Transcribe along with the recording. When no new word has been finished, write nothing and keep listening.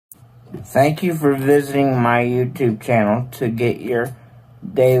Thank you for visiting my YouTube channel to get your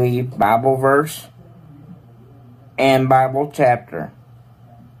daily Bible verse and Bible chapter.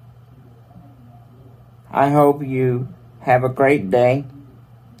 I hope you have a great day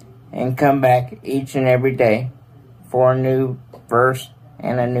and come back each and every day for a new verse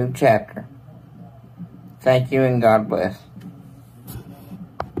and a new chapter. Thank you and God bless.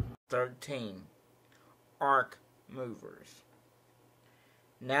 13. Ark movers.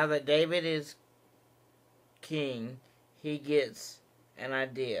 Now that David is king, he gets an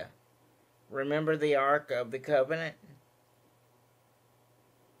idea. Remember the Ark of the Covenant?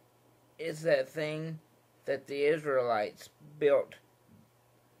 It's that thing that the Israelites built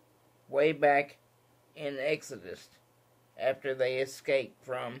way back in Exodus after they escaped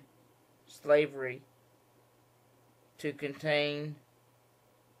from slavery to contain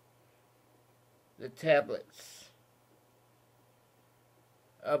the tablets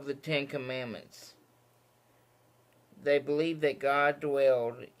of the Ten Commandments. They believed that God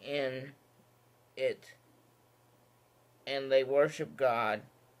dwelled in it, and they worshiped God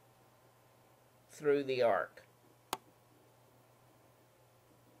through the ark.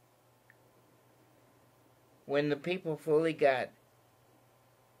 When the people fully got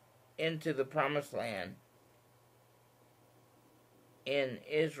into the promised land in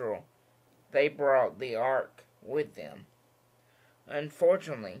Israel, they brought the ark with them.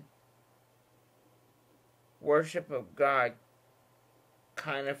 Unfortunately, worship of God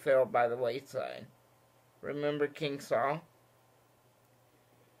kind of fell by the wayside. Remember King Saul?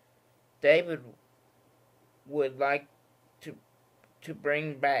 David would like to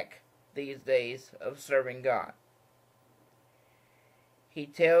bring back these days of serving God. He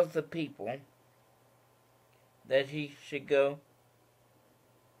tells the people that he should go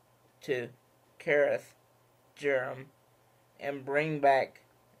to Kiriath-Jearim and bring back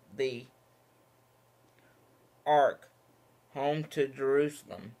the ark home to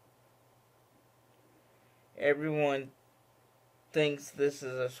Jerusalem. Everyone thinks this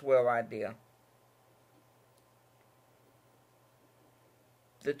is a swell idea.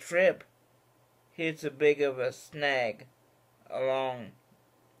 The trip hits a big of a snag on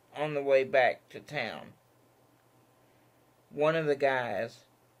the way back to town. One of the guys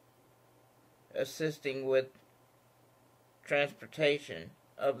assisting with transportation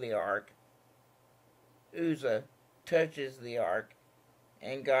of the ark, Uzzah, touches the ark,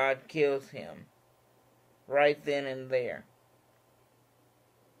 and God kills him right then and there.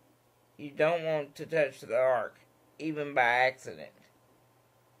 You don't want to touch the ark, even by accident.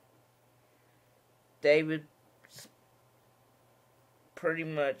 David pretty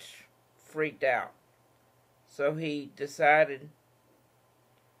much freaked out, so he decided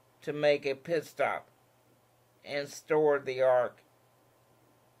to make a pit stop and store the ark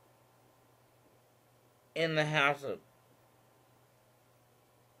in the house of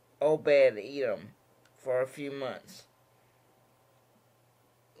Obed-Edom for a few months.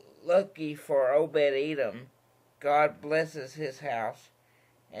 Lucky for Obed-Edom, God blesses his house,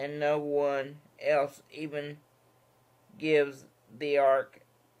 and no one else even gives the ark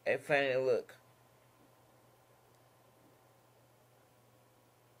a funny look.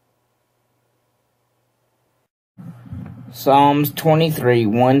 Psalms 23,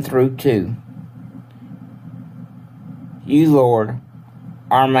 1 through 2. You, Lord,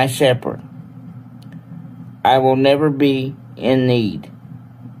 are my shepherd. I will never be in need.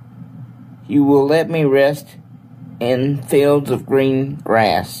 You will let me rest in fields of green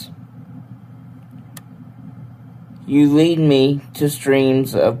grass. You lead me to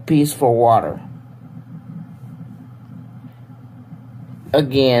streams of peaceful water.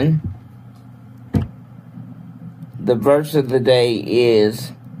 Again, the verse of the day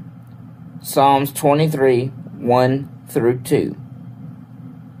is Psalms 23, 1 through 2.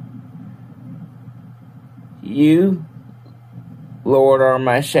 You, Lord, are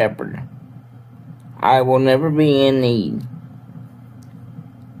my shepherd. I will never be in need.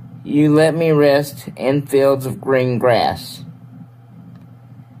 You let me rest in fields of green grass.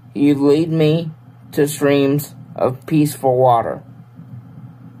 You lead me to streams of peaceful water.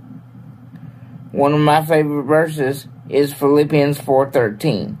 One of my favorite verses is Philippians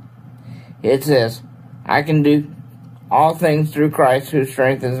 4:13. It says, I can do all things through Christ who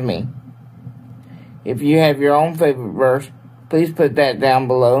strengthens me. If you have your own favorite verse, please put that down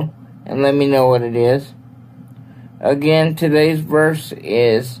below and let me know what it is. Again, today's verse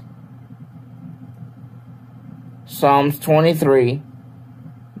is Psalms 23,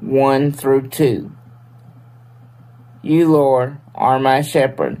 1 through 2. You, Lord, are my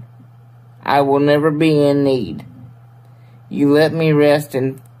shepherd. I will never be in need. You let me rest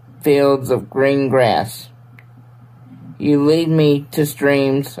in fields of green grass. You lead me to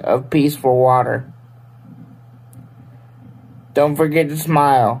streams of peaceful water. Don't forget to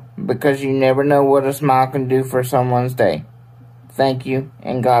smile, because you never know what a smile can do for someone's day. Thank you,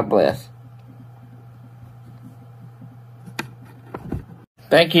 and God bless.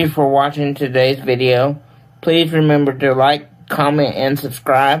 Thank you for watching today's video. Please remember to like, comment, and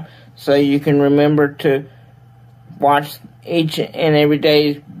subscribe so you can remember to watch each and every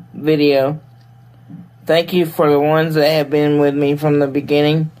day's video. Thank you for the ones that have been with me from the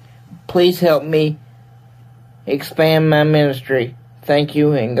beginning. Please help me expand my ministry. Thank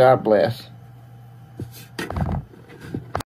you, and God bless.